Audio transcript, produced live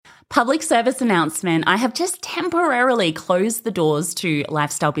Public service announcement. I have just temporarily closed the doors to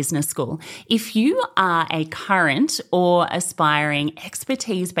Lifestyle Business School. If you are a current or aspiring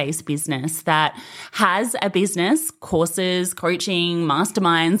expertise-based business that has a business, courses, coaching,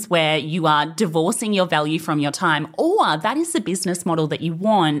 masterminds where you are divorcing your value from your time, or that is the business model that you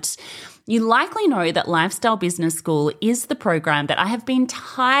want, you likely know that Lifestyle Business School is the program that I have been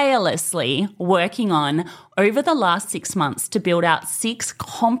tirelessly working on over the last 6 months to build out 6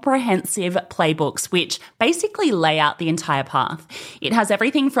 comprehensive playbooks, which basically lay out the entire path. It has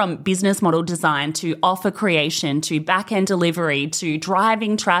everything from business model design to offer creation to back-end delivery to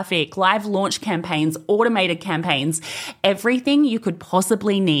driving traffic, live launch campaigns, automated campaigns, everything you could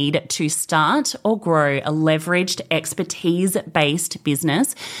possibly need to start or grow a leveraged expertise-based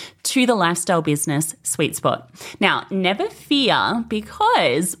business to the lifestyle business sweet spot. Now, never fear,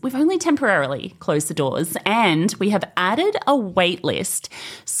 because we've only temporarily closed the doors and we have added a wait list.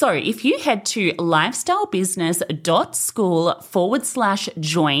 So if you head to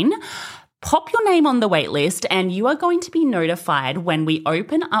lifestylebusiness.school/join, pop your name on the wait list and you are going to be notified when we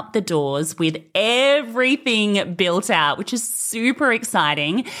open up the doors with everything built out, which is super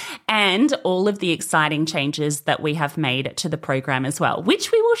exciting, and all of the exciting changes that we have made to the program as well,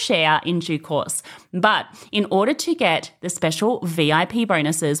 which we will share in due course. But in order to get the special VIP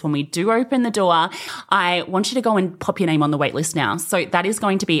bonuses when we do open the door, I want you to go and pop your name on the wait list now. So that is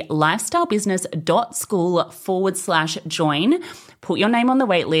going to be lifestylebusiness.school/join. Put your name on the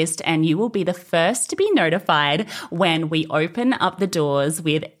wait list and you will be the first to be notified when we open up the doors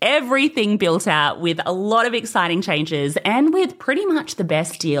with everything built out, with a lot of exciting changes and with pretty much the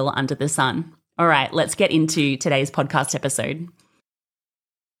best deal under the sun. All right, let's get into today's podcast episode.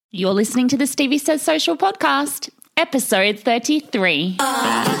 You're listening to the Stevie Says Social podcast, episode 33.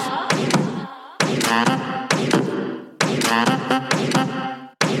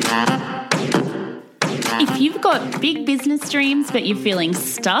 If you've got big business dreams but you're feeling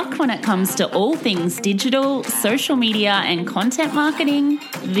stuck when it comes to all things digital, social media and content marketing,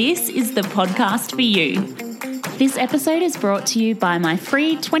 this is the podcast for you. This episode is brought to you by my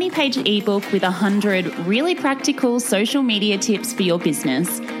free 20-page ebook with 100 really practical social media tips for your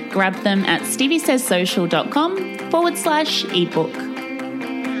business. Grab them at steviesaysocial.com/ebook.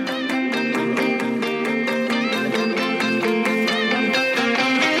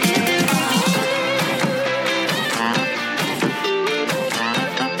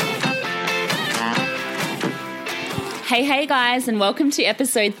 Hey guys, and welcome to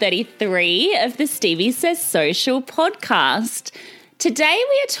episode 33 of the Stevie Says Social podcast. Today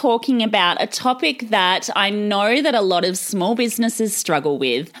we are talking about a topic that I know that a lot of small businesses struggle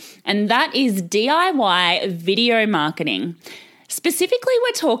with, and that is DIY video marketing. Specifically,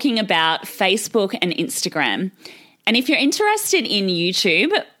 we're talking about Facebook and Instagram. And if you're interested in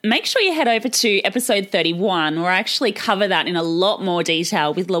YouTube, make sure you head over to episode 31, where I actually cover that in a lot more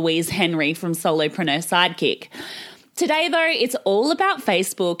detail with Louise Henry from Solopreneur Sidekick. Today, though, it's all about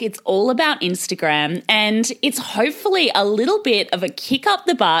Facebook, it's all about Instagram, and it's hopefully a little bit of a kick up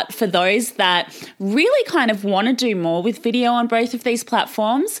the butt for those that really kind of want to do more with video on both of these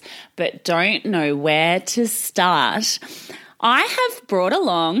platforms, but don't know where to start. I have brought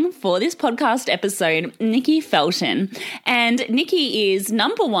along for this podcast episode Nikki Felton, and Nikki is,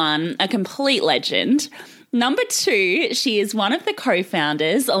 number one, a complete legend. Number two, she is one of the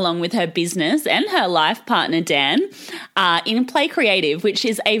co-founders, along with her business and her life partner, Dan, in Play Creative, which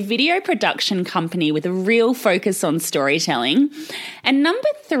is a video production company with a real focus on storytelling. And number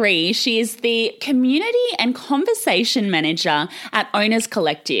three, she is the community and conversation manager at Owners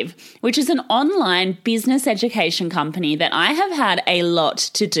Collective, which is an online business education company that I have had a lot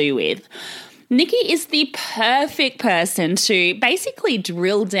to do with. Nikki is the perfect person to basically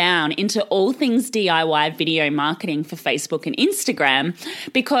drill down into all things DIY video marketing for Facebook and Instagram,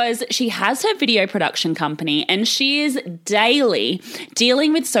 because she has her video production company and she is daily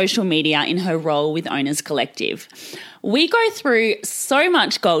dealing with social media in her role with Owners Collective. We go through so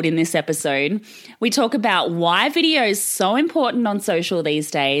much gold in this episode. We talk about why video is so important on social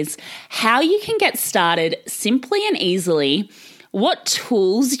these days, how you can get started simply and easily, what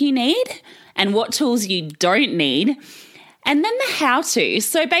tools you need, and what tools you don't need, and then the how-to.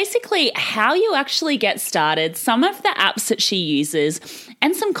 So basically how you actually get started, some of the apps that she uses,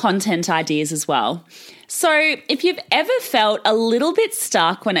 and some content ideas as well. So if you've ever felt a little bit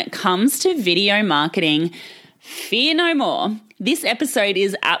stuck when it comes to video marketing, fear no more. This episode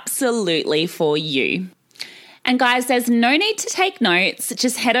is absolutely for you. And guys, there's no need to take notes.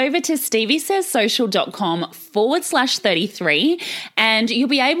 Just head over to steviesayssocial.com/33 and you'll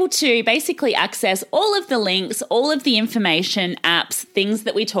be able to basically access all of the links, all of the information, apps, things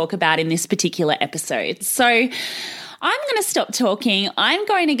that we talk about in this particular episode. So I'm going to stop talking. I'm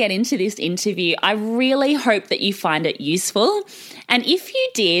going to get into this interview. I really hope that you find it useful. And if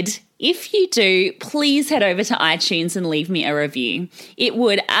you do, please head over to iTunes and leave me a review. It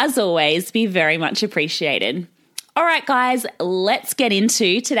would, as always, be very much appreciated. All right, guys, let's get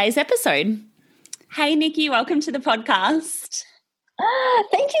into today's episode. Hey, Nikki, welcome to the podcast.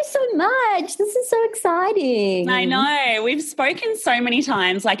 Thank you so much. This is so exciting. I know. We've spoken so many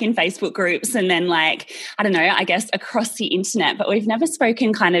times, like in Facebook groups and then like, I don't know, I guess across the internet, but we've never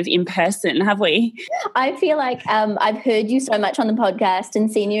spoken kind of in person, have we? I feel like I've heard you so much on the podcast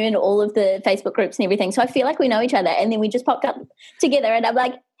and seen you in all of the Facebook groups and everything. So I feel like we know each other. And then we just popped up together and I'm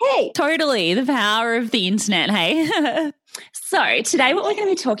like, hey. Totally. The power of the internet, hey? So today what we're going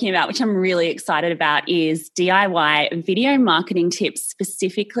to be talking about, which I'm really excited about, is DIY video marketing tips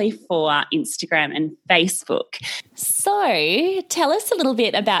specifically for Instagram and Facebook. So tell us a little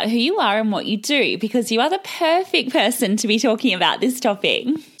bit about who you are and what you do, because you are the perfect person to be talking about this topic.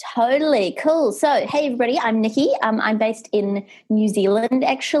 Totally. Cool. So, hey, everybody, I'm Nikki. I'm based in New Zealand,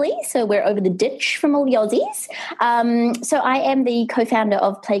 actually. So we're over the ditch from all the Aussies. So I am the co-founder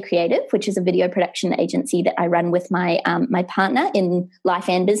of Play Creative, which is a video production agency that I run with my my partner in life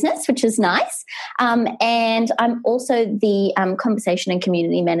and business, which is nice. And I'm also the conversation and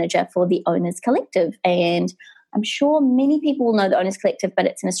community manager for the Owners Collective. And I'm sure many people will know the Owners Collective, but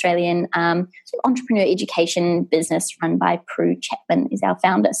it's an Australian sort of entrepreneur education business run by Prue Chapman is our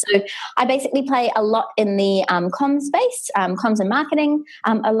founder. So I basically play a lot in the comms space, comms and marketing,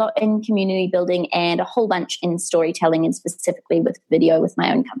 a lot in community building, and a whole bunch in storytelling, and specifically with video with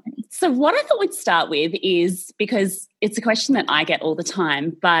my own company. So what I thought we'd start with is, because it's a question that I get all the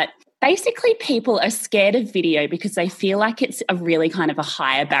time, but basically people are scared of video because they feel like it's a really kind of a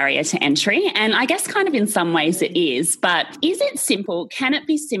higher barrier to entry. And I guess kind of in some ways it is, but is it simple? Can it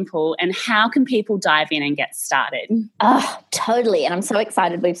be simple? And how can people dive in and get started? Oh, totally. And I'm so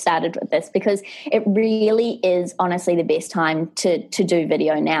excited we've started with this because it really is honestly the best time to do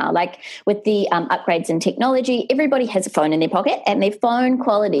video now. Like with the upgrades in technology, everybody has a phone in their pocket and their phone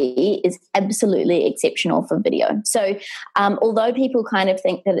quality is absolutely exceptional for video. So although people kind of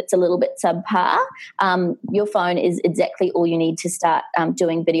think that it's a little bit subpar, your phone is exactly all you need to start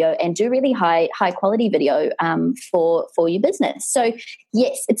doing video and do really high quality video for your business. So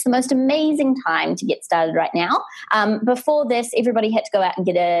yes, it's the most amazing time to get started right now. Before this, everybody had to go out and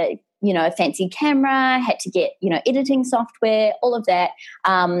get a fancy camera, had to get, editing software, all of that,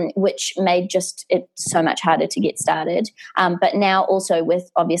 which made just it so much harder to get started. But now also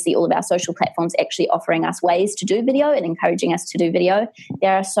with obviously all of our social platforms actually offering us ways to do video and encouraging us to do video,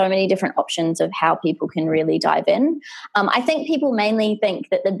 there are so many different options of how people can really dive in. I think people mainly think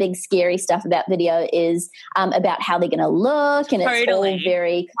that the big scary stuff about video is about how they're going to look, and it's all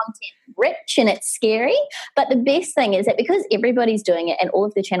very content rich and it's scary. But the best thing is that because everybody's doing it and all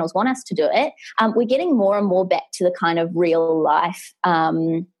of the channels want us to do it, we're getting more and more back to the kind of real life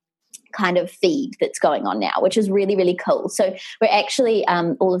kind of feed that's going on now, which is really, really cool. So we're actually,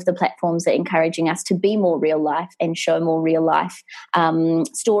 all of the platforms are encouraging us to be more real life and show more real life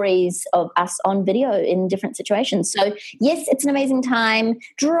stories of us on video in different situations. So yes, it's an amazing time.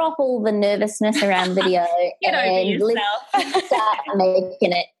 Drop all the nervousness around video and let's start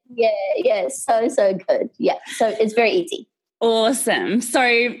making it. Yeah, so good. Yeah, so it's very easy. Awesome.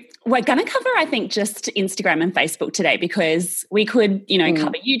 So we're going to cover, I think, just Instagram and Facebook today because we could,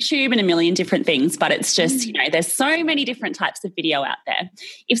 cover YouTube and a million different things, but it's just, there's so many different types of video out there.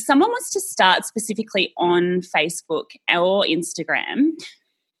 If someone wants to start specifically on Facebook or Instagram,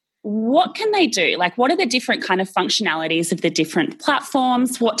 what can they do? Like, what are the different kind of functionalities of the different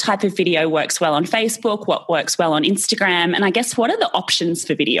platforms? What type of video works well on Facebook? What works well on Instagram? And I guess, what are the options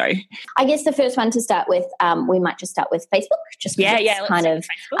for video? I guess the first one to start with, we might just start with Facebook. Just it's kind of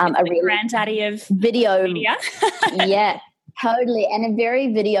a real granddaddy of video media. Yeah. Totally. And a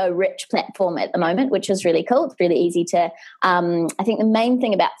very video rich platform at the moment, which is really cool. It's really easy to, I think the main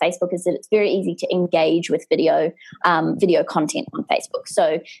thing about Facebook is that it's very easy to engage with video content on Facebook.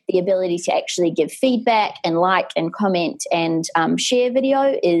 So the ability to actually give feedback and like and comment and share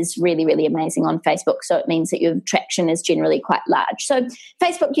video is really, really amazing on Facebook. So it means that your traction is generally quite large. So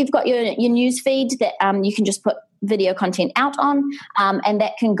Facebook, you've got your news feed that you can just put video content out on, and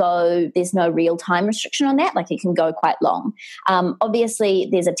that can go, there's no real time restriction on that, like it can go quite long. Obviously,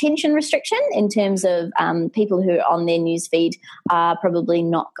 there's attention restriction in terms of people who are on their newsfeed are probably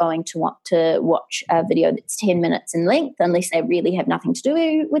not going to want to watch a video that's 10 minutes in length unless they really have nothing to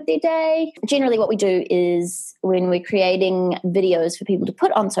do with their day. Generally, what we do is when we're creating videos for people to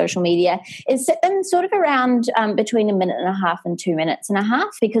put on social media is set them sort of around between 1.5 minutes and 2.5 minutes,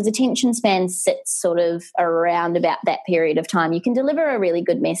 because attention span sits sort of around about that period of time. You can deliver a really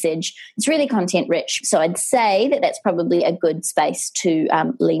good message. It's really content rich. So I'd say that that's probably a good space to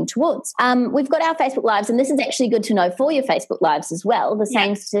lean towards. We've got our Facebook Lives, and this is actually good to know for your Facebook Lives as well. The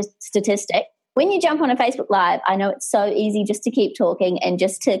same statistic. When you jump on a Facebook Live, I know it's so easy just to keep talking and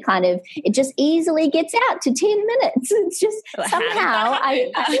just to kind of, it just easily gets out to 10 minutes. It's just somehow I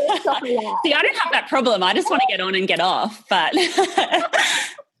See, I don't have that problem. I just want to get on and get off, but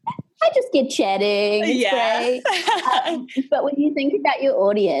I just get chatting. Yeah. But when you think about your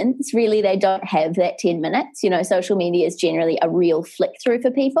audience, really they don't have that 10 minutes. You know, social media is generally a real flick through for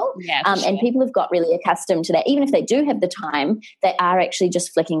people. Yeah, and people have got really accustomed to that. Even if they do have the time, they are actually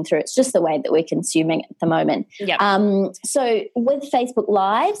just flicking through. It's just the way that we're consuming at the moment. Yep. So with Facebook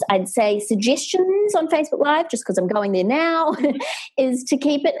Lives, I'd say suggestions on Facebook Live, just because I'm going there now, is to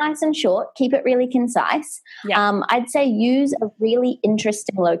keep it nice and short, keep it really concise. Yep. I'd say use a really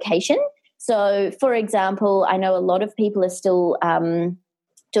interesting location. So, for example, I know a lot of people are still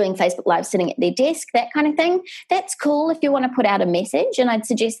doing Facebook Live sitting at their desk, that kind of thing. That's cool if you want to put out a message, and I'd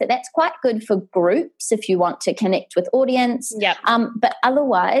suggest that that's quite good for groups if you want to connect with audience. Yep. But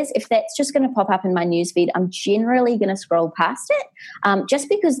otherwise, if that's just going to pop up in my newsfeed, I'm generally going to scroll past it, just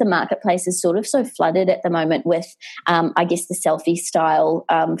because the marketplace is sort of so flooded at the moment with, I guess, the selfie style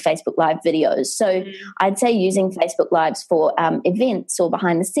Facebook Live videos. So I'd say using Facebook Lives for events or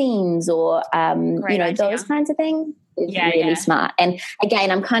behind the scenes or, those kinds of things is really smart. And again,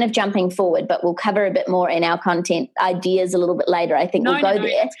 I'm kind of jumping forward, but we'll cover a bit more in our content ideas a little bit later. I think we'll go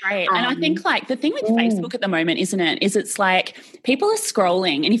there. That's great. And I think like the thing with Facebook at the moment, isn't it, is it's like people are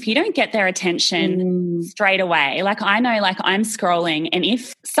scrolling, and if you don't get their attention straight away, like I know, like I'm scrolling, and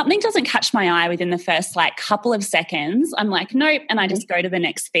if something doesn't catch my eye within the first like couple of seconds, I'm like, nope, and I just go to the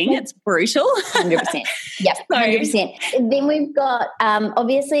next thing. It's brutal. 100%. Yep, 100%. Then we've got,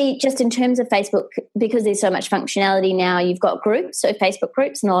 obviously, just in terms of Facebook, because there's so much functionality now, you've got groups, so Facebook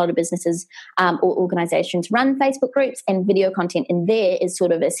groups, and a lot of businesses or organizations run Facebook groups, and video content in there is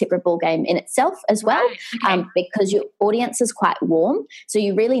sort of a separate ballgame in itself as well, because your audience is quite warm, so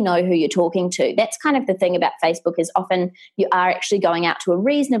you really know who you're talking to. That's kind of the thing about Facebook, is often you are actually going out to a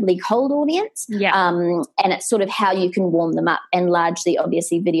reasonably cold audience, and it's sort of how you can warm them up, and largely,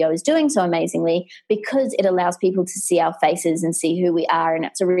 obviously, video is doing so amazingly because it allows people to see our faces and see who we are, and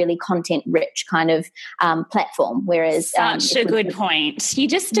it's a really content-rich kind of platform. Whereas such a good point. You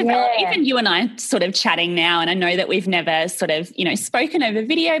just develop, even you and I sort of chatting now, and I know that we've never sort of, spoken over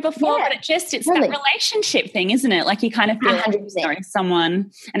video before, but it's that relationship thing, isn't it? Like you kind of feel like you know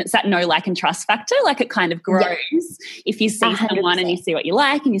someone, and it's that know, like, and trust factor. Like it kind of grows if you see 100%. Someone and you see what you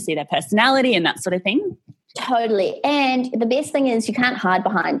like and you see their personality and that sort of thing. Totally. And the best thing is you can't hide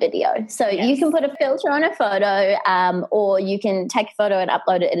behind video. So you can put a filter on a photo, or you can take a photo and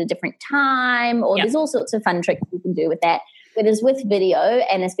upload it at a different time, or there's all sorts of fun tricks you can do with that. Whereas with video,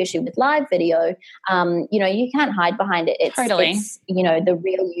 and especially with live video, you can't hide behind it. It's the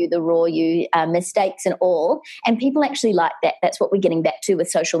real you, the raw you, mistakes and all. And people actually like that. That's what we're getting back to with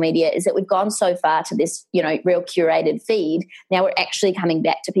social media, is that we've gone so far to this, real curated feed. Now we're actually coming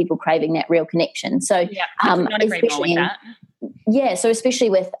back to people craving that real connection. So especially so especially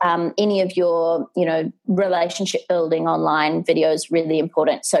with any of your, relationship building online videos, really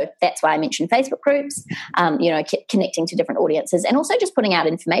important. So that's why I mentioned Facebook groups, connecting to different audiences, and also just putting out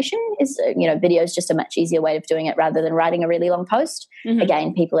information is, video is just a much easier way of doing it rather than writing a really long post.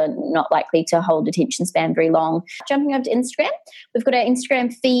 Again, people are not likely to hold attention span very long. Jumping over to Instagram, we've got our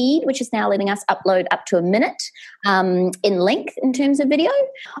Instagram feed, which is now letting us upload up to a minute in length in terms of video.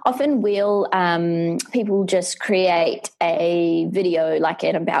 Often people just create a video, like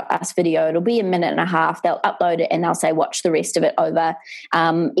an About Us video. It'll be 1.5 minutes. They'll upload it and they'll say watch the rest of it over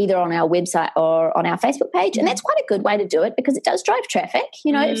either on our website or on our Facebook page. And that's quite a good way to do it because it does drive traffic.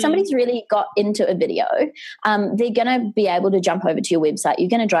 If somebody's really got into a video, they're going to be able to jump over to your website. You're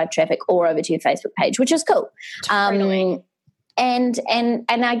going to drive traffic or over to your Facebook page, which is cool. Totally. And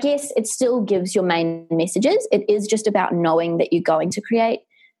I guess it still gives your main messages. It is just about knowing that you're going to create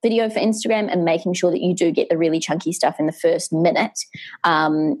video for Instagram and making sure that you do get the really chunky stuff in the first minute,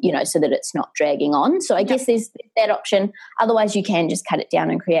 so that it's not dragging on. So I guess there's that option. Otherwise, you can just cut it down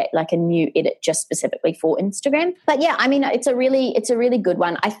and create like a new edit just specifically for Instagram. But yeah, I mean, it's a really good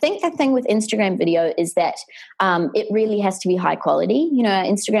one. I think the thing with Instagram video is that it really has to be high quality.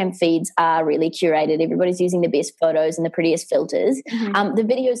 Instagram feeds are really curated. Everybody's using the best photos and the prettiest filters. The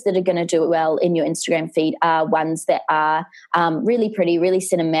videos that are going to do well in your Instagram feed are ones that are really pretty, really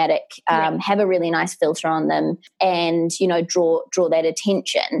cinematic, have a really nice filter on them, and draw that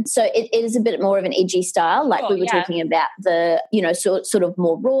attention. So it is a bit more of an edgy style, like we were talking about the sort of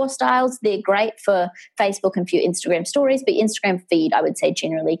more raw styles. They're great for Facebook and for your Instagram stories, but Instagram feed, I would say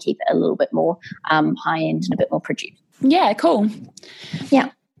generally keep it a little bit more high end and a bit more produced. Yeah, cool. Yeah.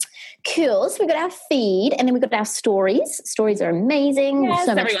 Cool. So we've got our feed and then we've got our stories. Stories are amazing. Yes,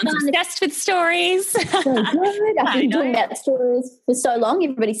 so much everyone's fun. obsessed with stories. So good. I've been talking about stories for so long.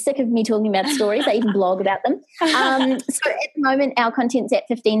 Everybody's sick of me talking about stories. I even blog about them. So at the moment, our content's at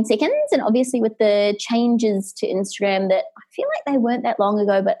 15 seconds. And obviously with the changes to Instagram that I feel like they weren't that long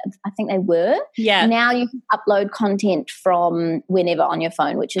ago, but I think they were. Yeah. Now you can upload content from whenever on your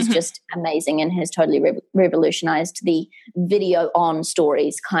phone, which is just amazing and has totally revolutionized the video on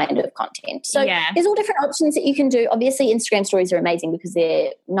stories kind of content. So there's all different options that you can do. Obviously, Instagram stories are amazing because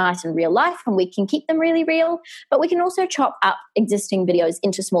they're nice and real life and we can keep them really real, but we can also chop up existing videos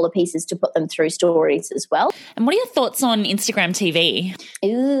into smaller pieces to put them through stories as well. And what are your thoughts on Instagram TV?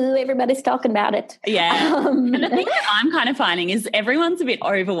 Ooh, everybody's talking about it. Yeah. And the thing that I'm kind of finding is everyone's a bit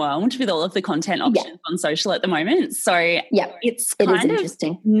overwhelmed with all of the content options on social at the moment. So it's kind of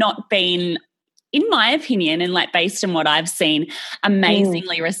not been, in my opinion, and like based on what I've seen,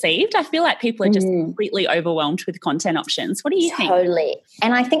 amazingly received. I feel like people are just completely overwhelmed with content options. What do you think? Totally.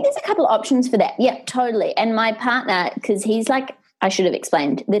 And I think there's a couple of options for that. Yeah, totally. And my partner, because he's like, I should have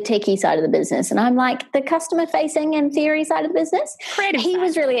explained, the techie side of the business. And I'm like the customer facing and theory side of the business. He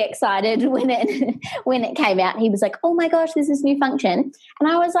was really excited when it came out. He was like, oh my gosh, there's this new function. And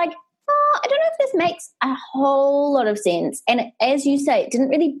I was like, I don't know if this makes a whole lot of sense. And as you say, it didn't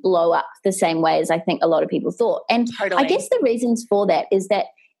really blow up the same way as I think a lot of people thought. And I guess the reasons for that is that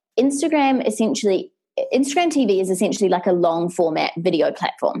Instagram TV is essentially like a long format video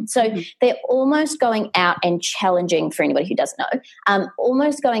platform. So they're almost going out and challenging, for anybody who doesn't know,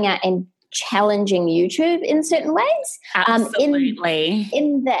 almost going out and challenging YouTube in certain ways. Absolutely.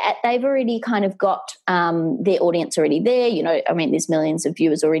 In that they've already kind of got their audience already there. There's millions of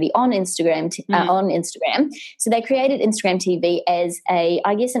viewers already on Instagram. So they created Instagram TV as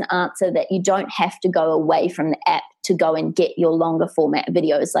an answer that you don't have to go away from the app to go and get your longer format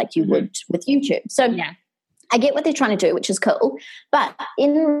videos like you would with YouTube. So I get what they're trying to do, which is cool. But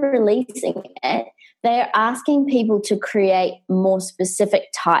in releasing it, they're asking people to create more specific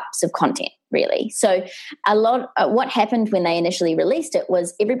types of content, really. So what happened when they initially released it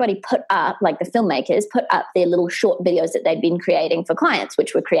was everybody put up, like the filmmakers, put up their little short videos that they'd been creating for clients,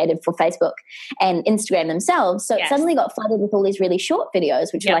 which were created for Facebook and Instagram themselves. So it suddenly got flooded with all these really short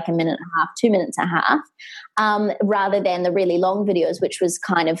videos, which are like a minute and a half, 2 minutes and a half, rather than the really long videos, which was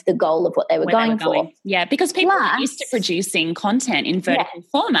kind of the goal of what they were going for. Yeah, because people are used to producing content in vertical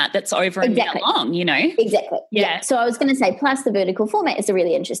format that's over a minute long, Exactly. Yeah. So I was going to say, plus the vertical format is a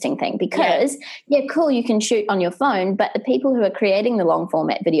really interesting thing because, cool, you can shoot on your phone, but the people who are creating the long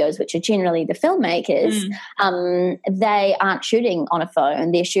format videos, which are generally the filmmakers, they aren't shooting on a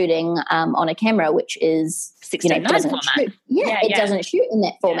phone. They're shooting on a camera, which is 16:9 format. Shoot. It doesn't shoot in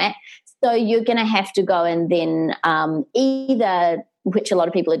that format. So you're going to have to go and then either, which a lot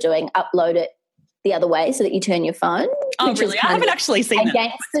of people are doing, upload it the other way so that you turn your phone. Oh, really? I haven't actually seen that.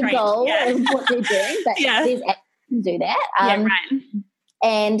 Against the goal of what they're doing, but there's apps to do that.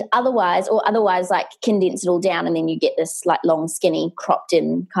 And otherwise, like condense it all down and then you get this like long, skinny, cropped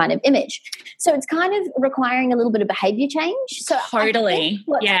in kind of image. So it's kind of requiring a little bit of behavior change. So totally.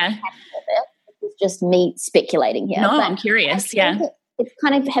 It's just me speculating here. No, I'm curious. It's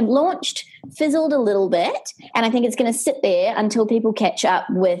kind of have fizzled a little bit, and I think it's going to sit there until people catch up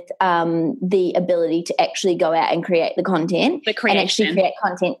with the ability to actually go out and create the content and actually create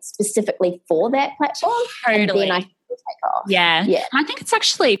content specifically for that platform. Totally. And then I think it'll take off. Yeah. I think it's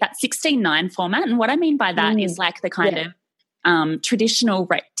actually that 16:9 format, and what I mean by that is like the kind of traditional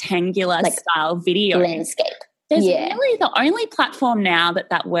rectangular style video landscape. There's really the only platform now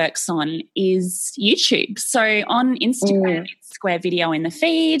that works on is YouTube. So on Instagram, it's square video in the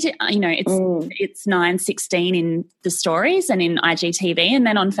feed. You know, it's 9:16 in the stories and in IGTV, and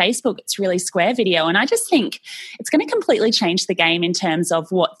then on Facebook, it's really square video. And I just think it's going to completely change the game in terms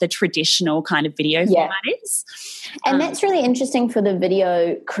of what the traditional kind of video format is. And that's really interesting for the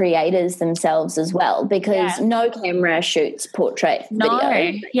video creators themselves as well, because no camera shoots portrait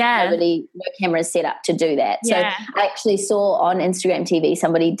video. No camera is set up to do that. So I actually saw on Instagram TV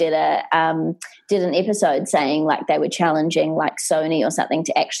somebody did an episode saying like they were challenging like Sony or something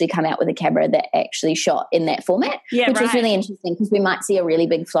to actually come out with a camera that actually shot in that format, which was really interesting because we might see a really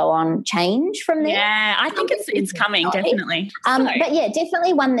big flow-on change from there. Yeah, I think it's coming, definitely. But yeah,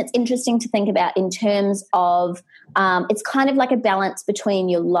 definitely one that's interesting to think about in terms of it's kind of like a balance between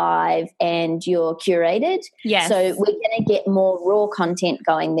your live and your curated. Yes. So we're going to get more raw content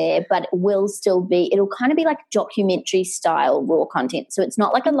going there, but it'll kind of be like documentary style raw content. So it's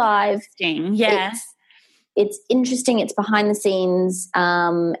not like a live. It's interesting. It's behind the scenes.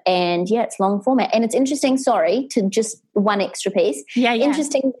 And it's long format. And it's interesting, to just one extra piece.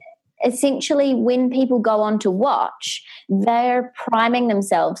 Interesting. Essentially, when people go on to watch, they're priming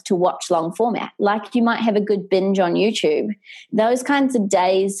themselves to watch long format. Like you might have a good binge on YouTube. Those kinds of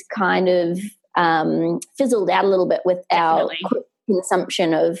days kind of fizzled out a little bit with our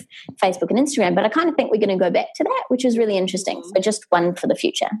consumption of Facebook and Instagram. But I kind of think we're going to go back to that, which is really interesting. So just one for the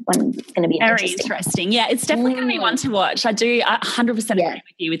future. One going to be very interesting. Yeah, it's definitely going to be one to watch. I 100% agree with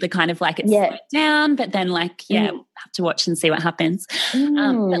you with the kind of like it's slowed down, but then like, we'll have to watch and see what happens.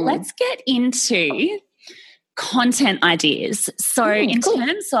 But let's get into content ideas. So in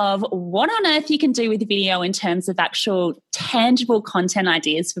terms of what on earth you can do with video in terms of actual tangible content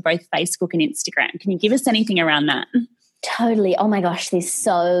ideas for both Facebook and Instagram. Can you give us anything around that? Totally. Oh my gosh, there's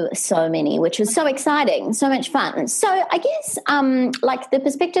so many, which was so exciting, so much fun. So I guess like the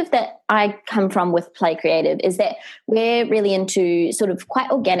perspective that I come from with Play Creative is that we're really into sort of quite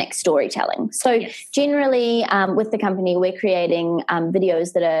organic storytelling. So generally with the company, we're creating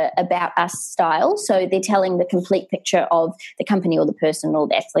videos that are about us style. So they're telling the complete picture of the company or the person or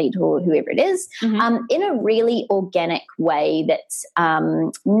the athlete or whoever it is in a really organic way that's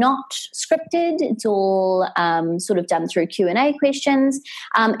not scripted. It's all sort of done through Q&A questions,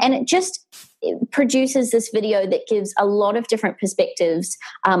 and it produces this video that gives a lot of different perspectives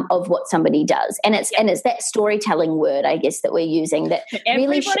of what somebody does, and it's that storytelling word, I guess, that we're using that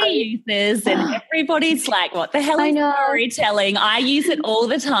everybody uses, and everybody's like, "What the hell is storytelling?" I use it all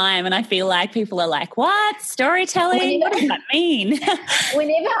the time, and I feel like people are like, "What storytelling? What does that mean?"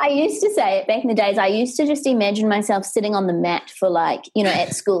 Whenever I used to say it back in the days, I used to just imagine myself sitting on the mat for like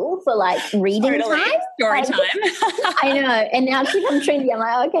at school for like reading time, story time. I know, and now it's become trendy. I'm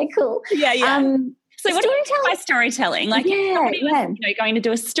like, okay, cool. So what do you mean by storytelling? Like if somebody was going to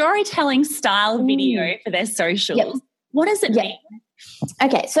do a storytelling style video for their socials, what does it mean?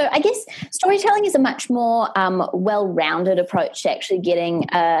 Okay, so I guess storytelling is a much more well-rounded approach to actually getting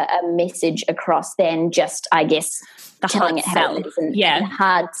a message across than just, I guess, telling it how it is and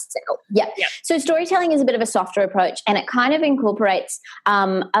hard sell. So storytelling is a bit of a softer approach, and it kind of incorporates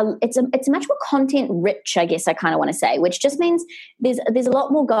it's a much more content rich, I guess I kind of want to say, which just means there's a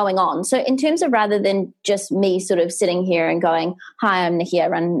lot more going on. So in terms of rather than just me sort of sitting here and going, "Hi, I'm Nikki, I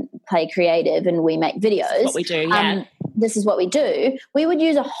run Play Creative and we make videos." This is what we do, this is what we do. We would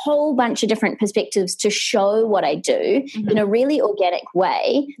use a whole bunch of different perspectives to show what I do in a really organic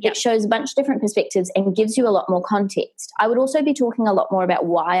way that shows a bunch of different perspectives and gives you a lot more context. I would also be talking a lot more about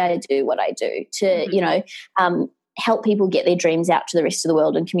why I do what I do to, help people get their dreams out to the rest of the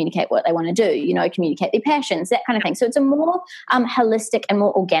world and communicate what they want to do, communicate their passions, that kind of thing. So it's a more holistic and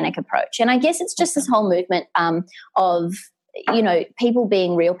more organic approach. And I guess it's just this whole movement of, people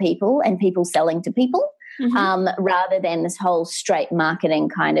being real people and people selling to people. Rather than this whole straight marketing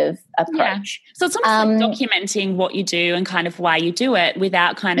kind of approach. So it's almost like documenting what you do and kind of why you do it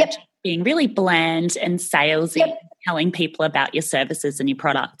without kind of being really bland and salesy, telling people about your services and your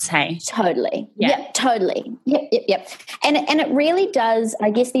products. Hey, totally. Totally. Yep. And it really does, I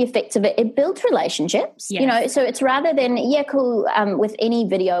guess the effects of it builds relationships, so it's rather than, cool, with any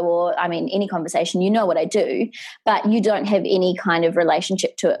video or, any conversation, what I do, but you don't have any kind of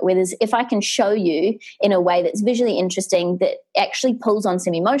relationship to it. Whereas if I can show you in a way that's visually interesting, that actually pulls on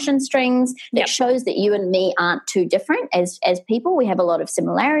some emotion strings, that shows that you and me aren't too different as people, we have a lot of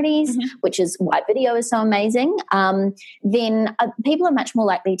similarities, which is why video is so amazing. Then people are much more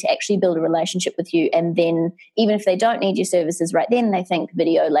likely to actually build a relationship with you. And then even if they don't need your services right then, they think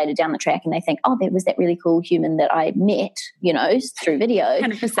video later down the track and they think, oh, there was that really cool human that I met, through video,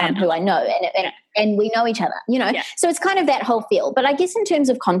 100%. Who I know. and we know each other, you know. Yeah. So it's kind of that whole feel. But I guess in terms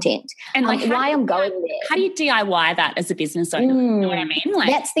of content and like why I'm going there. How do you DIY that as a business owner? You know what I mean? Like,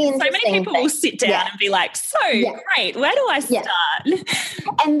 that's the interesting so many people thing. will sit down and be like, so great, where do I start?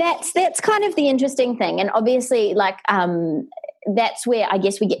 And that's kind of the interesting thing. And obviously, like, that's where I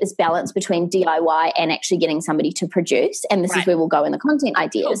guess we get this balance between DIY and actually getting somebody to produce. And this is where we'll go in the content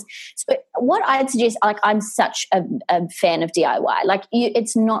ideas. Cool. So what I'd suggest, like, I'm such a fan of DIY. Like,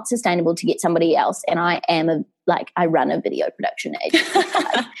 it's not sustainable to get somebody else. And I am I run a video production agency.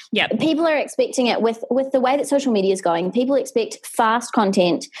 People are expecting it with the way that social media is going. People expect fast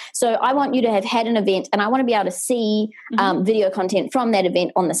content. So I want you to have had an event, and I want to be able to see video content from that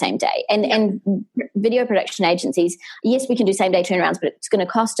event on the same day. And video production agencies, yes, we can do same day turnarounds, but it's going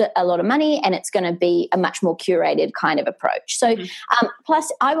to cost a lot of money, and it's going to be a much more curated kind of approach. So plus,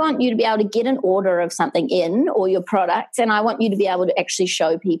 I want you to be able to get an order of something in, or your products, and I want you to be able to actually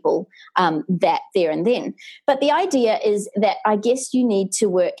show people that there and then. But the idea is that I guess you need to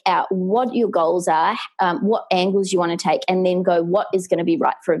work out what your goals are, what angles you want to take, and then go, what is going to be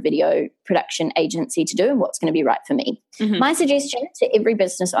right for a video production agency to do and what's going to be right for me. My suggestion to every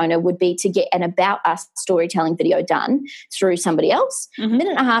business owner would be to get an about us storytelling video done through somebody else, a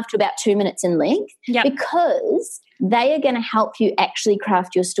minute and a half to about 2 minutes in length, because they are going to help you actually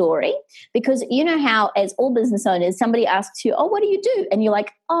craft your story. Because you know how, as all business owners, somebody asks you, what do you do? And you're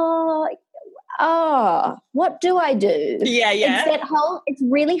like, what do I do? It's that whole, it's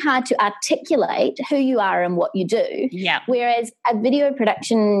really hard to articulate who you are and what you do. Whereas a video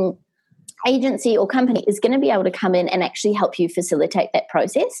production agency or company is going to be able to come in and actually help you facilitate that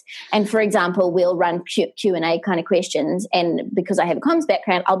process. And for example, we'll run Q&A kind of questions, and because I have a comms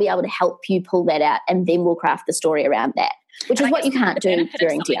background, I'll be able to help you pull that out, and then we'll craft the story around that. Which is what you can't do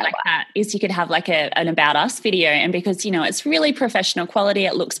during DIY. Like that is you could have like an about us video, and because, you know, it's really professional quality,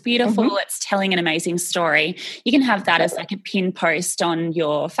 it looks beautiful, it's telling an amazing story. You can have that as like a pin post on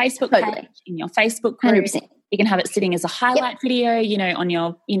your Facebook page, in your Facebook group. 100%. You can have it sitting as a highlight video, you know, on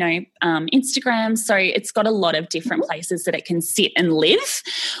your, Instagram. So it's got a lot of different places that it can sit and live.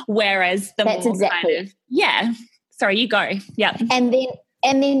 Whereas that's more exactly. kind of, sorry, you go. Yeah. And then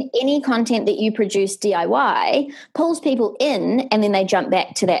any content that you produce DIY pulls people in, and then they jump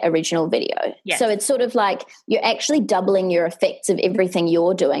back to that original video. Yes. So it's sort of like you're actually doubling your effects of everything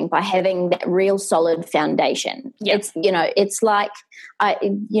you're doing by having that real solid foundation. Yep. It's like,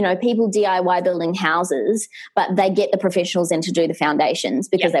 people DIY building houses, but they get the professionals in to do the foundations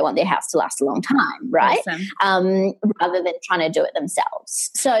because they want their house to last a long time, right? Awesome. Rather than trying to do it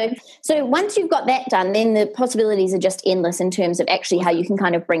themselves. So once you've got that done, then the possibilities are just endless in terms of actually how you can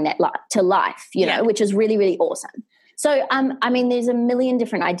kind of bring that to life, which is really, really awesome. So, there's a million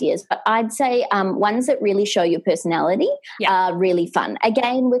different ideas, but I'd say ones that really show your personality are really fun.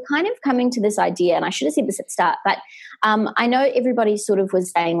 Again, we're kind of coming to this idea, and I should have said this at the start, but I know everybody sort of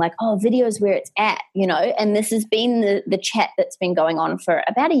was saying like, video is where it's at, and this has been the chat that's been going on for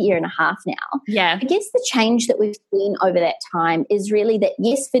about a year and a half now. Yeah. I guess the change that we've seen over that time is really that,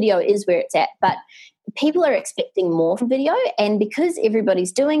 yes, video is where it's at, but people are expecting more from video, and because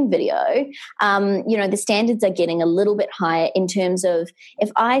everybody's doing video, the standards are getting a little bit higher in terms of,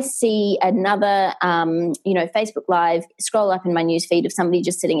 if I see another, Facebook Live scroll up in my newsfeed of somebody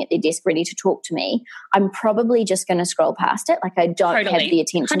just sitting at their desk ready to talk to me, I'm probably just going to scroll past it. Like, I don't have the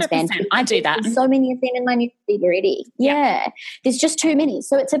attention span. I do that. There's so many of them in my newsfeed already. Yeah. There's just too many.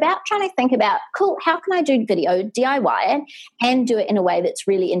 So it's about trying to think about, cool, how can I do video, DIY it, and do it in a way that's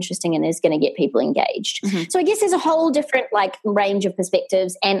really interesting and is going to get people engaged. So I guess there's a whole different range of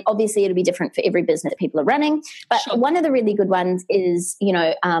perspectives, and obviously it'll be different for every business that people are running. But one of the really good ones is, if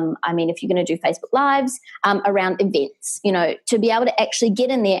you're going to do Facebook Lives around events, to be able to actually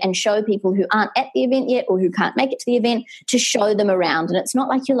get in there and show people who aren't at the event yet or who can't make it to the event, to show them around. And it's not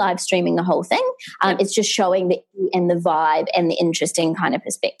like you're live streaming the whole thing. It's just showing the vibe and the interesting kind of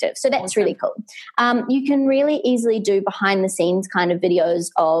perspective. So that's really cool. You can really easily do behind the scenes kind of videos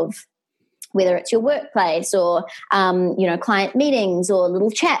of whether it's your workplace or, client meetings or little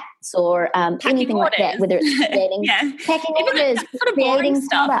chats or anything like that, whether it's creating, packing orders, sort of boring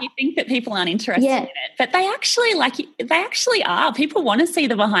stuff. You think that people aren't interested in it, but they actually are. People want to see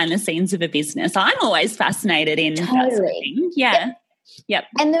the behind the scenes of a business. I'm always fascinated in that sort of thing. Yeah. Yep.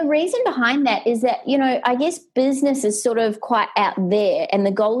 And the reason behind that is that, you know, I guess business is sort of quite out there and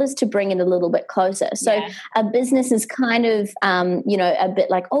the goal is to bring it a little bit closer. So a business is kind of, you know, a bit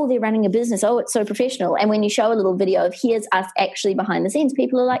like, oh, they're running a business. Oh, it's so professional. And when you show a little video of here's us actually behind the scenes,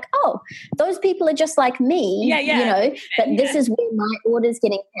 people are like, oh, those people are just like me, you know, but this is where my order's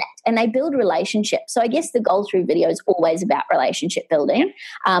getting packed. And they build relationships. So I guess the goal through video is always about relationship building.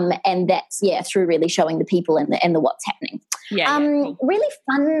 And that's, through really showing the people and the what's happening. Cool. Really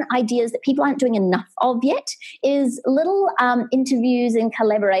fun ideas that people aren't doing enough of yet is little interviews and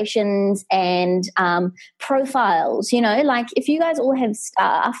collaborations and profiles, you know, like if you guys all have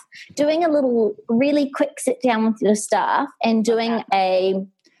staff, doing a little really quick sit down with your staff and doing a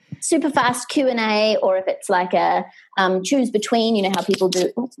super fast Q&A, or if it's like a choose between, you know, how people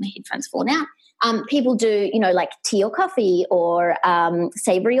do, my headphones fall now. People do, you know, like tea or coffee or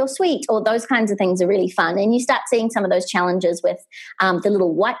savory or sweet, or those kinds of things are really fun. And you start seeing some of those challenges with the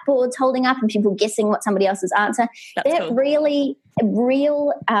little whiteboards holding up and people guessing what somebody else's answer. They're cool. Really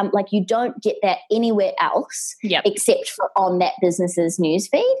real, like you don't get that anywhere else except for on that business's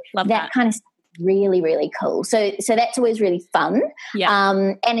newsfeed. Love that kind of stuff. Really, really cool. So that's always really fun.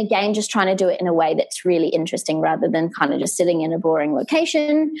 And again, just trying to do it in a way that's really interesting rather than kind of just sitting in a boring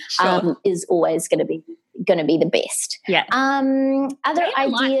location is always going to be the best. Other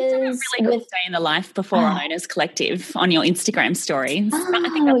ideas really with Day in the Life Before Owners Collective on your Instagram story. I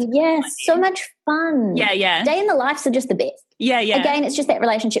think that's so much fun. Day in the Lives are just the best. Again, it's just that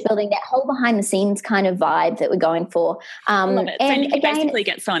relationship building, that whole behind the scenes kind of vibe that we're going for. Love it. And so again, basically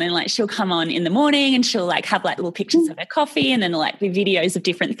gets on and like she'll come on in the morning and she'll like have like little pictures of her coffee and then like the videos of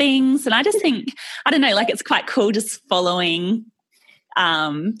different things. And I just think, I don't know, like it's quite cool just following.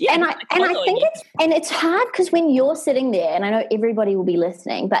 And I think it's hard because when you're sitting there, and I know everybody will be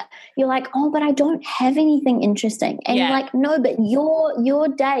listening, but you're like, oh, but I don't have anything interesting, and you're like, no, but your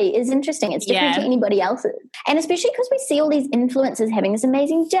day is interesting. It's different to anybody else's, and especially because we see all these influencers having this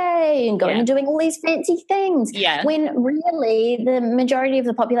amazing day and going and doing all these fancy things. When really the majority of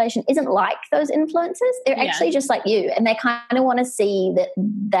the population isn't like those influencers. They're actually just like you, and they kind of want to see that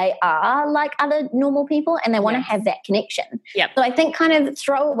they are like other normal people, and they want to have that connection. So I think kind of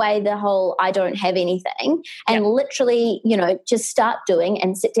throw away the whole I don't have anything and literally, you know, just start doing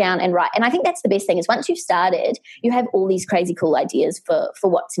and sit down and write. And I think that's the best thing is once you've started, you have all these crazy cool ideas for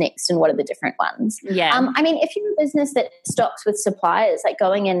what's next and what are the different ones. I mean, if you're a business that stocks with suppliers, like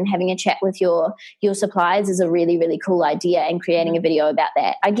going and having a chat with your suppliers is a really, really cool idea, and creating a video about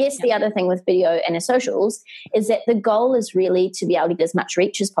that. I guess the other thing with video and the socials is that the goal is really to be able to get as much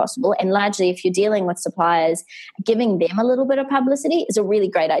reach as possible. And largely if you're dealing with suppliers, giving them a little bit of publicity is a really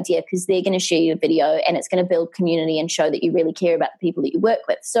great idea because they're going to share your video and it's going to build community and show that you really care about the people that you work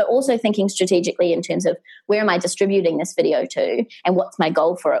with. So also thinking strategically in terms of where am I distributing this video to and what's my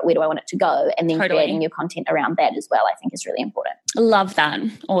goal for it, where do I want it to go, and then creating your content around that as well, I think is really important. Love that.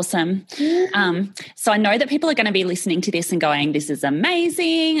 Awesome. So I know that people are going to be listening to this and going, this is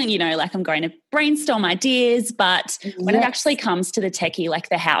amazing. You know, like I'm going to brainstorm ideas, but when it actually comes to the techie, like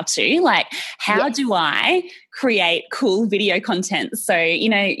the how-to, like how do I create cool video content? So, you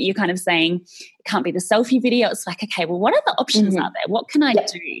know, you're kind of saying it can't be the selfie video. It's like, okay, well, what other options are there? What can I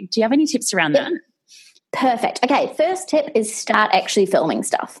do? Do you have any tips around that? Perfect. Okay, first tip is start actually filming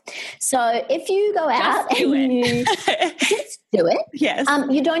stuff. So if you go out and you just do it,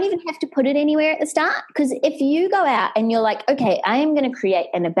 you don't even have to put it anywhere at the start, because if you go out and you're like, okay, I am going to create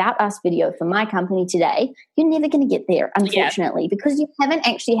an about us video for my company today, you're never going to get there, unfortunately, because you haven't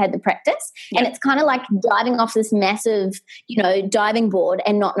actually had the practice. And it's kind of like diving off this massive, you know, diving board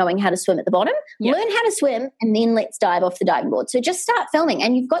and not knowing how to swim at the bottom. Learn how to swim and then let's dive off the diving board. So just start filming,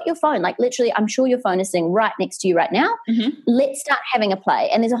 and you've got your phone, like literally, I'm sure your phone is sitting right next to you right now. Let's start having a play.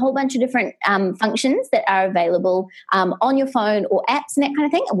 And there's a whole bunch of different functions that are available on your phone or apps and that kind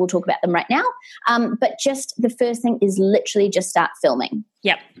of thing. And we'll talk about them right now. But just the first thing is literally just start filming.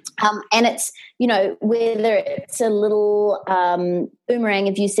 And it's, you know, whether it's a little boomerang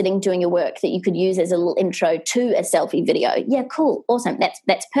of you sitting doing your work that you could use as a little intro to a selfie video. Yeah, cool. Awesome.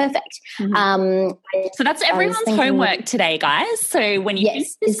 That's perfect. So that's everyone's homework today, guys. So when you finish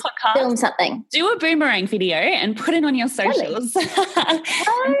this podcast, film something. Do a boomerang video and put it on your socials. And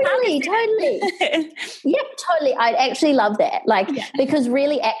tag Totally. Yep, totally. I'd actually love that. Like, because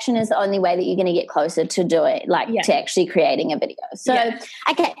really action is the only way that you're going to get closer to do it, like to actually creating a video. So,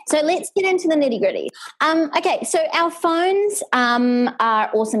 okay, so let's get into the nitty gritty. Okay, so our phones are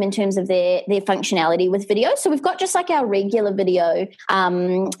awesome in terms of their functionality with video. So we've got just like our regular video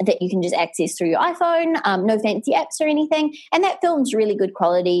that you can just access through your iPhone, no fancy apps or anything. And that films really good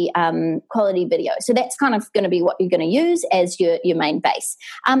quality video. So that's kind of going to be what you're going to use as your main base.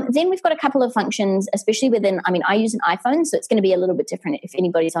 Then we've got a couple of functions, especially within, I use an iPhone, so it's going to be a little bit different if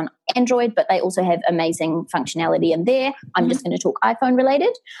anybody's on Android, but they also have amazing functionality in there. I'm just going to talk iPhone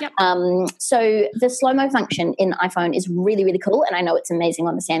related. Yep. So the slow-mo function in iPhone is really, really cool, and I know it's amazing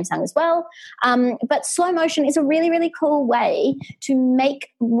on the Samsung as well. But slow motion is a really, really cool way to make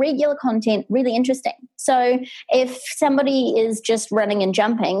regular content really interesting. So if somebody is just running and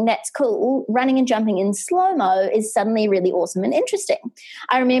jumping, that's cool. Running and jumping in slow-mo is suddenly really awesome and interesting.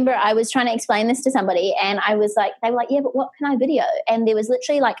 I remember I was trying to explain this to somebody, and they were like, yeah, but what can I video? And there was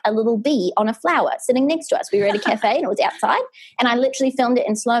literally like a little bee on a flower sitting next to us. We were at a cafe and it was outside, and I literally filmed it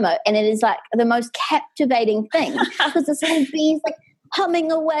in slow-mo, and it is like the most captivating thing because this little bee is like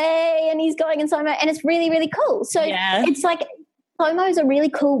humming away and he's going in slow-mo, and it's really, really cool. So it's like slow-mo is a really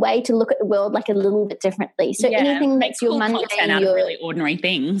cool way to look at the world like a little bit differently. So anything that's your mundane, out of really ordinary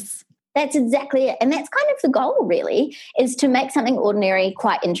things. That's exactly it. And that's kind of the goal, really, is to make something ordinary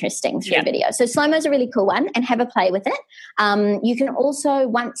quite interesting through video. So slow-mo is a really cool one, and have a play with it. You can also,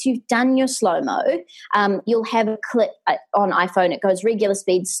 once you've done your slow-mo, you'll have a clip on iPhone. It goes regular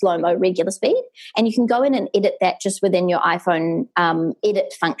speed, slow-mo, regular speed. And you can go in and edit that just within your iPhone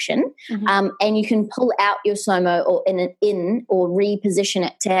edit function. And you can pull out your slow-mo or or reposition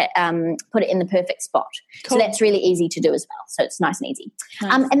it to put it in the perfect spot. Cool. So that's really easy to do as well. So it's nice and easy.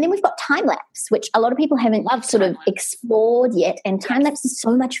 Nice. And then we've got time lapse, which a lot of people haven't sort of explored yet, and time lapse is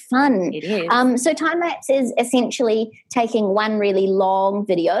so much fun. It is. So time lapse is essentially taking one really long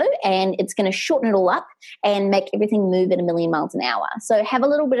video, and it's going to shorten it all up and make everything move at 1,000,000 miles an hour. So have a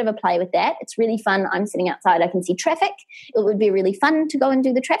little bit of a play with that. It's really fun. I'm sitting outside, I can see traffic. It would be really fun to go and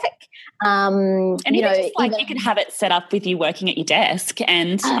do the traffic. And you could have it set up with you working at your desk,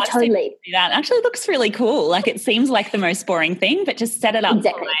 and totally do that. It actually looks really cool. Like, it seems like the most boring thing, but just set it up for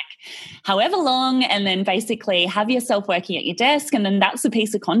like however long, and then basically have yourself working at your desk, and then that's a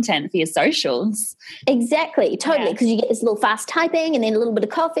piece of content for your socials. Exactly, totally, because you get this little fast typing and then a little bit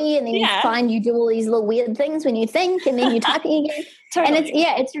of coffee, and then you find you do all these little weird things when you think, and then you're typing again. Totally.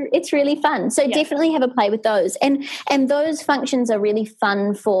 And it's really fun. So definitely have a play with those. And those functions are really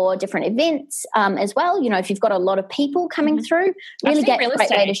fun for different events as well. You know, if you've got a lot of people coming through, really get a great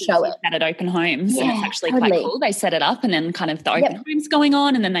way to show it. At open homes, and it's actually quite cool. They set it up, and then kind of the open homes going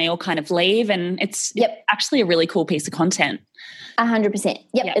on, and then they all kind of leave, and it's actually a really cool piece of content. 100%.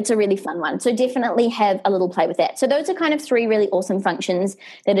 Yep, it's a really fun one. So definitely have a little play with that. So those are kind of 3 really awesome functions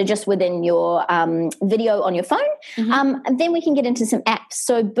that are just within your video on your phone. And then we can get into some apps.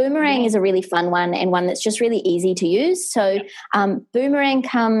 So Boomerang is a really fun one, and one that's just really easy to use. So Boomerang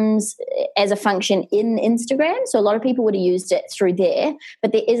comes as a function in Instagram. So a lot of people would have used it through there,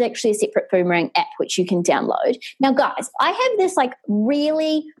 but there is actually a separate Boomerang app which you can download. Now, guys, I have this like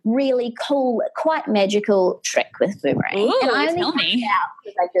really, really cool, quite magical trick with Boomerang. Ooh, and I only found it out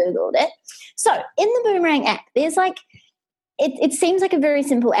because I Googled it. So in the Boomerang app, there's like, it seems like a very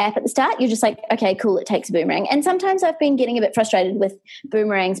simple app at the start. You're just like, okay, cool, it takes a boomerang. And sometimes I've been getting a bit frustrated with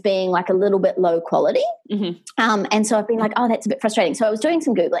boomerangs being like a little bit low quality. And so I've been like, oh, that's a bit frustrating. So I was doing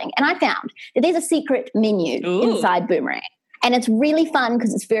some Googling, and I found that there's a secret menu inside Boomerang. And it's really fun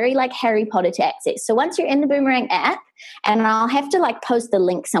because it's very like Harry Potter to access. So once you're in the Boomerang app, and I'll have to like post the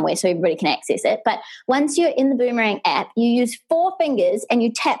link somewhere so everybody can access it. But once you're in the Boomerang app, you use 4 fingers and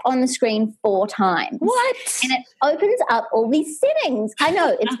you tap on the screen 4 times. What? And it opens up all these settings. I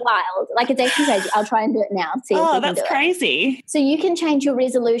know, it's wild. Like, it's actually crazy. I'll try and do it now. See if we can that's do crazy. It. So you can change your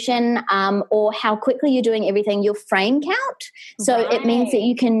resolution or how quickly you're doing everything, your frame count. So it means that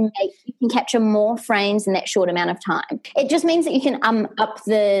you can capture more frames in that short amount of time. It just means that you can up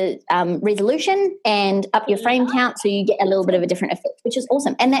the resolution and up your frame count, so you get a little bit of a different effect, which is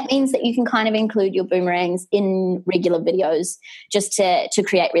awesome. And that means that you can kind of include your boomerangs in regular videos just to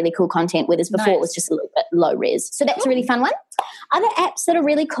create really cool content, whereas before it was just a little bit low res. So that's a really fun one. Other apps that are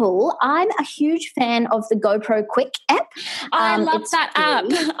really cool, I'm a huge fan of the GoPro Quik app. I love that app.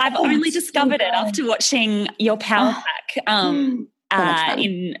 I've only discovered it after watching your Power Pack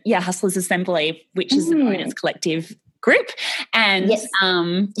in Hustlers Assembly, which is an owners collective group. And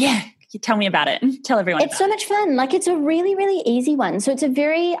Tell me about it. Tell everyone. It's so much fun. Like, it's a really, really easy one. So it's a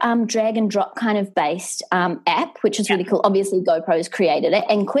very drag and drop kind of based app, which is really cool. Obviously, GoPro's created it.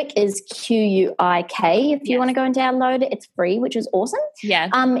 And Quik is Quik. If you want to go and download it, it's free, which is awesome. Yeah.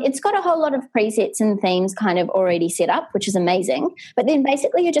 It's got a whole lot of presets and themes kind of already set up, which is amazing. But then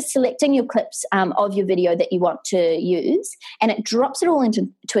basically you're just selecting your clips of your video that you want to use, and it drops it all into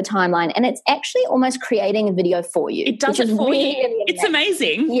a timeline, and it's actually almost creating a video for you. It does it for you. It's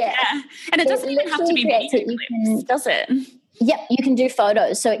amazing. Yeah. And it doesn't even have to be video clips, does it? Yep, you can do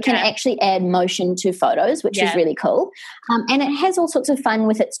photos. So it can actually add motion to photos, which is really cool. And it has all sorts of fun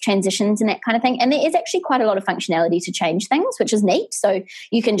with its transitions and that kind of thing. And there is actually quite a lot of functionality to change things, which is neat. So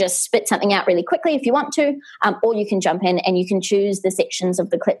you can just spit something out really quickly if you want to, or you can jump in and you can choose the sections of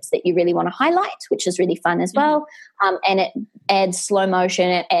the clips that you really want to highlight, which is really fun as well. And it adds slow motion,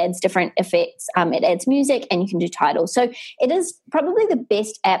 it adds different effects, it adds music, and you can do titles. So it is probably the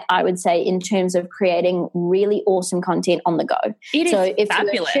best app, I would say, in terms of creating really awesome content on the go. It is if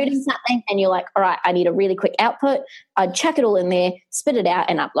fabulous. You're shooting something and you're like, all right, I need a really quick output, I'd chuck it all in there, spit it out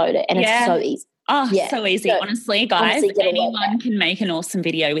and upload it. And it's so easy. Oh, so easy. So, honestly, guys, anyone can make an awesome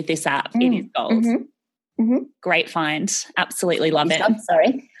video with this app. It is gold. Great find. Absolutely love it. I'm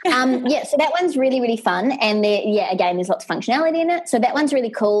sorry. So that one's really, really fun. And again, there's lots of functionality in it. So that one's really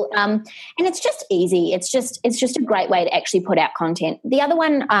cool. And it's just easy. It's just a great way to actually put out content. The other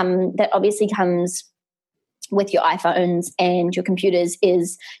one that obviously comes with your iPhones and your computers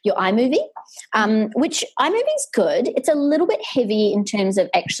is your iMovie, which iMovie's good. It's a little bit heavy in terms of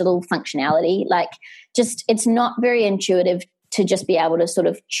actual functionality. Like, it's not very intuitive to just be able to sort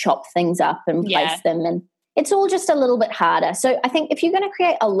of chop things up and place them, and it's all just a little bit harder. So I think if you're going to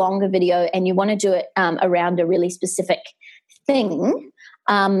create a longer video and you want to do it around a really specific thing,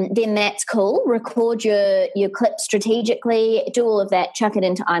 then that's cool. Record your clip strategically, do all of that, chuck it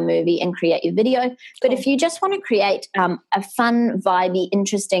into iMovie and create your video. But if you just want to create a fun, vibey,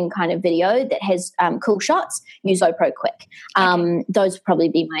 interesting kind of video that has cool shots, use GoPro Quik. Those would probably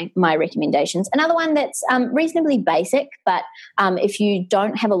be my recommendations. Another one that's reasonably basic, but if you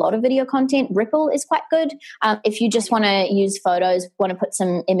don't have a lot of video content, Ripple is quite good. If you just want to use photos, want to put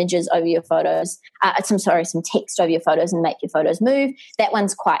some images over your photos, some text over your photos and make your photos move, that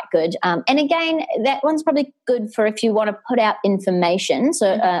one's quite good. And again, that one's probably good for if you want to put out information.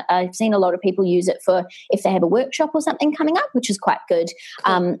 So I've seen a lot of people use it for if they have a workshop or something coming up, which is quite good.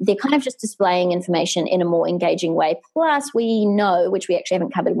 They're kind of just displaying information in a more engaging way. Plus, we know, which we actually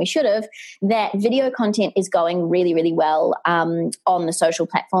haven't covered and we should have, that video content is going really, really well on the social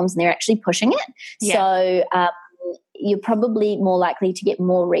platforms, and they're actually pushing it. So you're probably more likely to get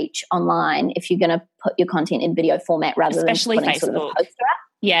more reach online if you're going to put your content in video format rather than putting Facebook. Sort of a poster up.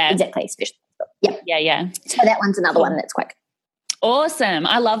 Yeah. Exactly. Especially Facebook. Yeah. So that one's another one that's quite good. Awesome.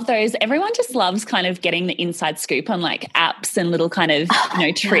 I love those. Everyone just loves kind of getting the inside scoop on like apps and little kind of,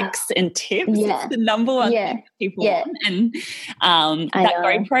 tricks and tips. It's the number one thing people want. And that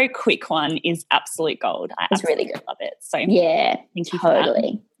GoPro Quik one is absolute gold. It's really good. Love it. So thank you for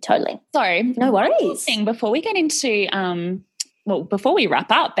that. Totally. So no worries. Before we get into, before we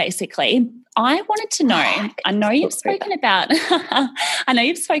wrap up, basically, I wanted to know, I know you've spoken about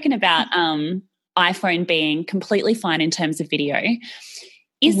iPhone being completely fine in terms of video.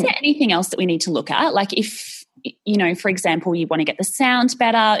 Is there anything else that we need to look at? Like if, for example, you want to get the sound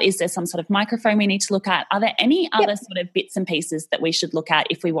better, is there some sort of microphone we need to look at? Are there any other sort of bits and pieces that we should look at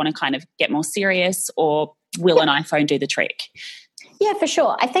if we want to kind of get more serious, or will an iPhone do the trick? Yeah, for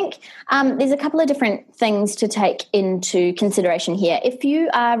sure. I think there's a couple of different things to take into consideration here. If you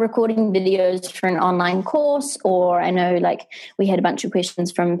are recording videos for an online course, or I know like we had a bunch of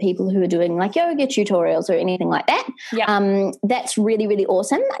questions from people who are doing like yoga tutorials or anything like that, that's really, really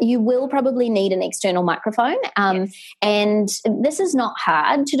awesome. You will probably need an external microphone. And this is not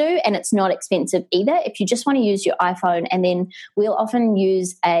hard to do, and it's not expensive either. If you just want to use your iPhone, and then we'll often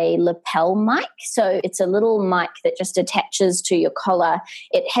use a lapel mic. So it's a little mic that just attaches to your collar.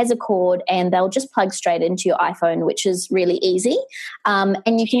 It has a cord, and they'll just plug straight into your iPhone, which is really easy. And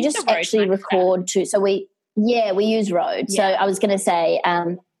you can just actually record too. So we use Rode. So I was going to say,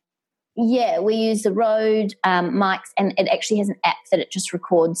 we use the Rode mics, and it actually has an app that it just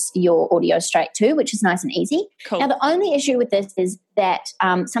records your audio straight to, which is nice and easy. Cool. Now, the only issue with this is that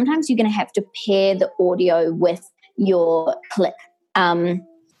sometimes you're going to have to pair the audio with your clip.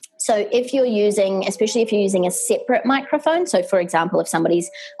 So if you're using, especially if you're using a separate microphone, so for example, if somebody's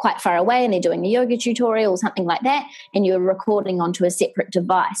quite far away and they're doing a yoga tutorial or something like that, and you're recording onto a separate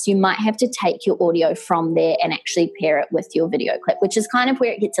device, you might have to take your audio from there and actually pair it with your video clip, which is kind of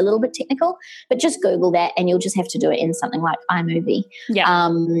where it gets a little bit technical, but just Google that and you'll just have to do it in something like iMovie,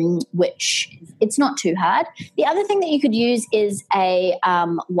 which it's not too hard. The other thing that you could use is a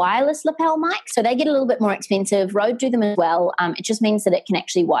wireless lapel mic. So they get a little bit more expensive. Rode do them as well. It just means that it can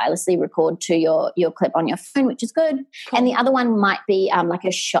actually wirelessly record to your clip on your phone, which is good. Cool. And the other one might be like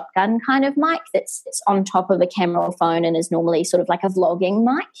a shotgun kind of mic that's on top of a camera or phone and is normally sort of like a vlogging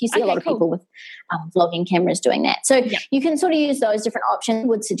mic. You see a lot of people with vlogging cameras doing that. So you can sort of use those different options. I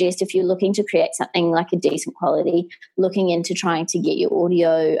would suggest if you're looking to create something like a decent quality, looking into trying to get your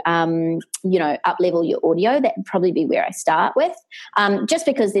audio, up level your audio, that would probably be where I start with, just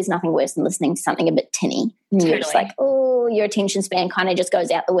because there's nothing worse than listening to something a bit tinny. Totally. You're just like, your attention span kind of just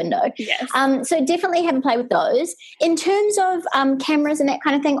goes out the window. Yes. So definitely have a play with those. In terms of cameras and that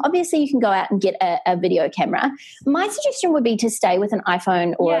kind of thing, obviously you can go out and get a video camera. My suggestion would be to stay with an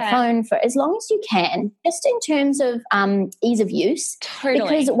iPhone or a phone for as long as you can, just in terms of ease of use. Totally.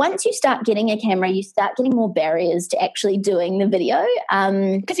 Because once you start getting a camera, you start getting more barriers to actually doing the video.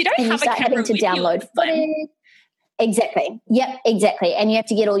 Because you don't have a camera having to download footage. Exactly. Yep, exactly. And you have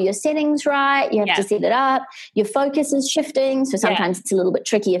to get all your settings right. You have to set it up. Your focus is shifting. So sometimes it's a little bit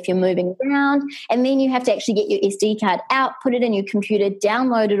tricky if you're moving around. And then you have to actually get your SD card out, put it in your computer,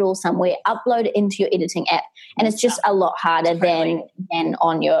 download it all somewhere, upload it into your editing app. And it's just a lot harder than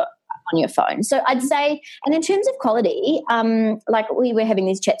on your phone. So I'd say, and in terms of quality, like we were having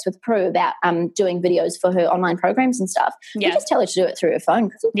these chats with Prue about doing videos for her online programs and stuff. You just tell her to do it through her phone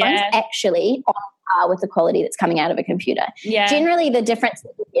because her phone's actually on par with the quality that's coming out of a computer. Generally, the difference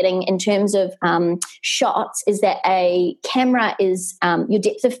that you're getting in terms of shots is that a camera is your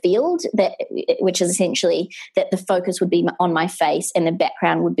depth of field, which is essentially that the focus would be on my face and the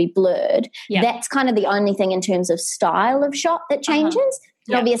background would be blurred. That's kind of the only thing in terms of style of shot that changes.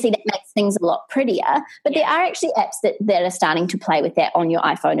 And obviously that makes things a lot prettier, but there are actually apps that are starting to play with that on your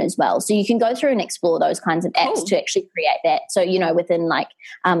iPhone as well. So you can go through and explore those kinds of apps to actually create that. So, within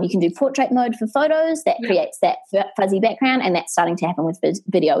you can do portrait mode for photos that creates that fuzzy background, and that's starting to happen with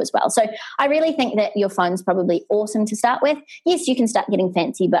video as well. So I really think that your phone's probably awesome to start with. Yes, you can start getting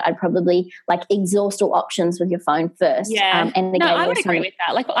fancy, but I'd probably exhaust all options with your phone first. And again, I would agree with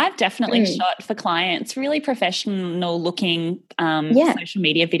that. I've definitely shot for clients really professional looking social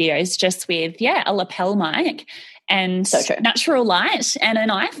media videos just with a lapel mic and natural light and an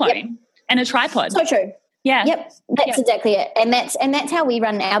iPhone and a tripod. So true. Yeah. Yep. That's exactly it. And that's how we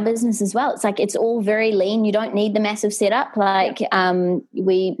run our business as well. It's it's all very lean. You don't need the massive setup.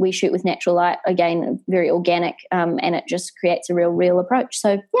 We shoot with natural light, again, very organic, and it just creates a real approach.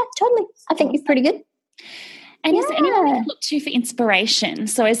 So totally. I think you're pretty good. And is there anyone you look to for inspiration?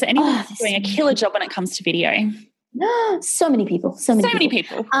 So is there anyone who's doing a killer job when it comes to video? So many people.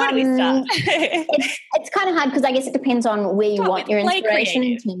 Where do we start? It's kind of hard because I guess it depends on where you want your inspiration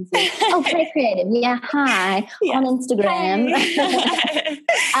in terms of Play Creative. Yeah, hi on Instagram.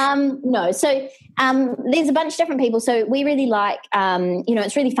 There's a bunch of different people. So we really like,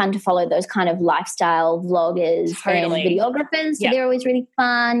 it's really fun to follow those kind of lifestyle vloggers and videographers. So they're always really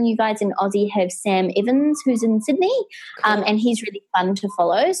fun. You guys in Aussie have Sam Evans, who's in Sydney, and he's really fun to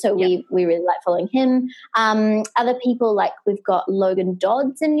follow. So we really like following him. Other people, we've got Logan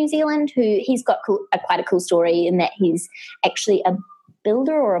Dodds in New Zealand, who he's got quite a cool story in that he's actually a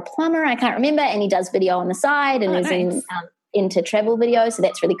builder or a plumber, I can't remember, and he does video on the side and is into travel videos, so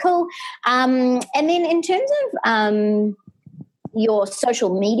that's really cool. And then in terms of your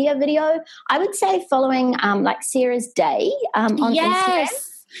social media video, I would say following Sarah's Day on Instagram.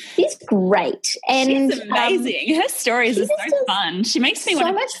 She's great. And she's amazing. Her stories are so fun. She makes me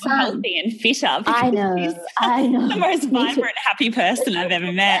want to be healthy and fitter. I know. The most vibrant, happy person I've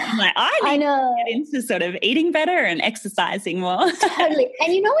ever met. I'm I need to get into sort of eating better and exercising more. Totally.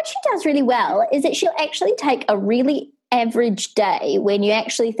 And you know what she does really well is that she'll actually take a really average day when you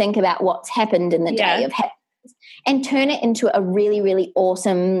actually think about what's happened in the day of happiness and turn it into a really, really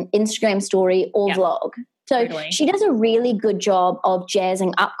awesome Instagram story or vlog. So she does a really good job of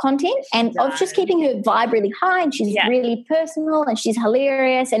jazzing up content and of just keeping her vibe really high, and she's really personal and she's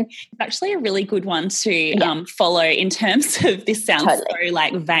hilarious. And it's actually a really good one to follow in terms of, this sounds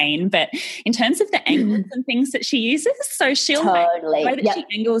so vain, but in terms of the angles and things that she uses. So she'll make the way that she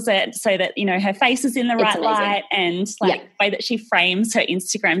angles it so that, her face is in the right light, and the way that she frames her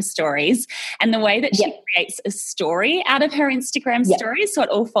Instagram stories and the way that she creates a story out of her Instagram stories, so it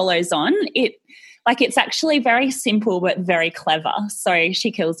all follows on. Like it's actually very simple but very clever. So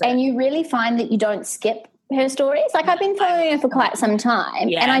she kills it. And you really find that you don't skip her stories. Like I've been following her for quite some time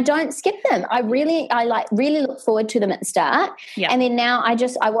and I don't skip them. I really look forward to them at the start. And then now I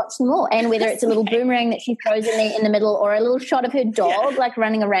watch them all. And whether it's a little boomerang that she throws in the middle or a little shot of her dog like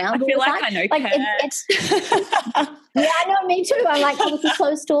running around. I feel like I know like it's yeah, I know, me too. I'm like, this is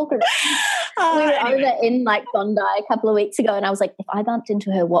so stalkerish. We were over in like Bondi a couple of weeks ago and I was like, if I bumped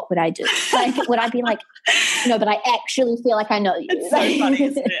into her, what would I do? Like, would I be like, no, but I actually feel like I know you. It's so funny,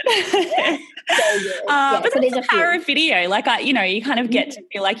 isn't it? But that's the power of video. Like, you kind of get to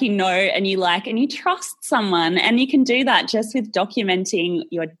feel like you know and you like and you trust someone, and you can do that just with documenting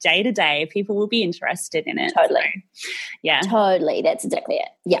your day-to-day. People will be interested in it. Totally. So, totally. That's exactly it.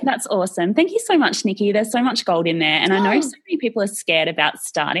 Yeah. That's awesome. Thank you so much, Nikki. There's so much gold in there. And I know so many people are scared about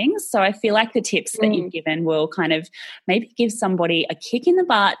starting. So I feel like the tips that you've given will kind of maybe give somebody a kick in the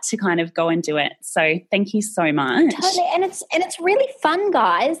butt to kind of go and do it. So thank you so much. Totally. And it's really fun,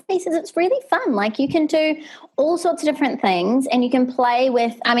 guys. It's really fun. Like you can do all sorts of different things and you can play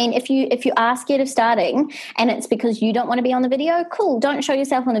with, I mean, if you are scared of starting and it's because you don't want to be on the video, cool. Don't show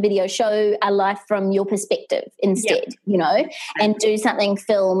yourself on the video. Show a life from your perspective instead, and do something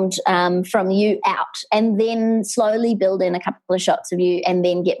filmed from you out, and then slowly build in a couple of shots of you and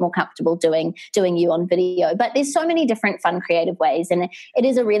then get more comfortable doing you on video. But there's so many different fun, creative ways, and it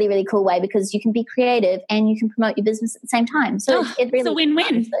is a really, really cool way because you can be creative and you can promote your business at the same time. So it really it's a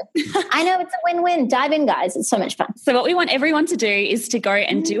win-win. I know, it's a win-win. Dive in, guys. It's so much fun. So what we want everyone to do is to go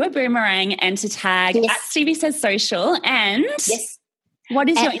and do a boomerang and to tag at Stevie Says Social and what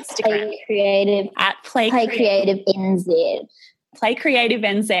is your Instagram? Play Creative. At Play Creative NZ. Play Creative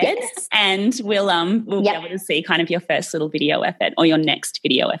NZ, and we'll be able to see kind of your first little video effort or your next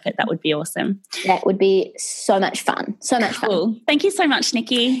video effort. That would be awesome. That would be so much fun. So much fun. Thank you so much,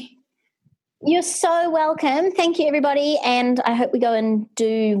 Nikki. You're so welcome. Thank you, everybody. And I hope we go and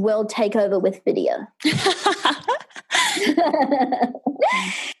do World Takeover with video.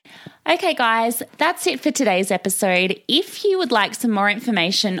 Okay, guys, that's it for today's episode. If you would like some more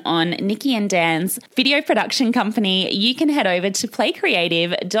information on Nikki and Dan's video production company, you can head over to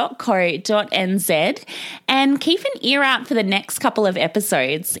playcreative.co.nz and keep an ear out for the next couple of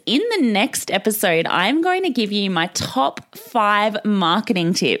episodes. In the next episode, I'm going to give you my top 5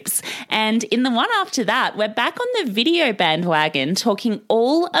 marketing tips. And in the one after that, we're back on the video bandwagon talking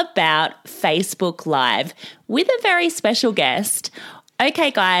all about Facebook Live with a very special guest.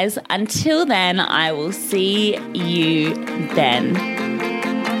 Okay, guys, until then, I will see you then.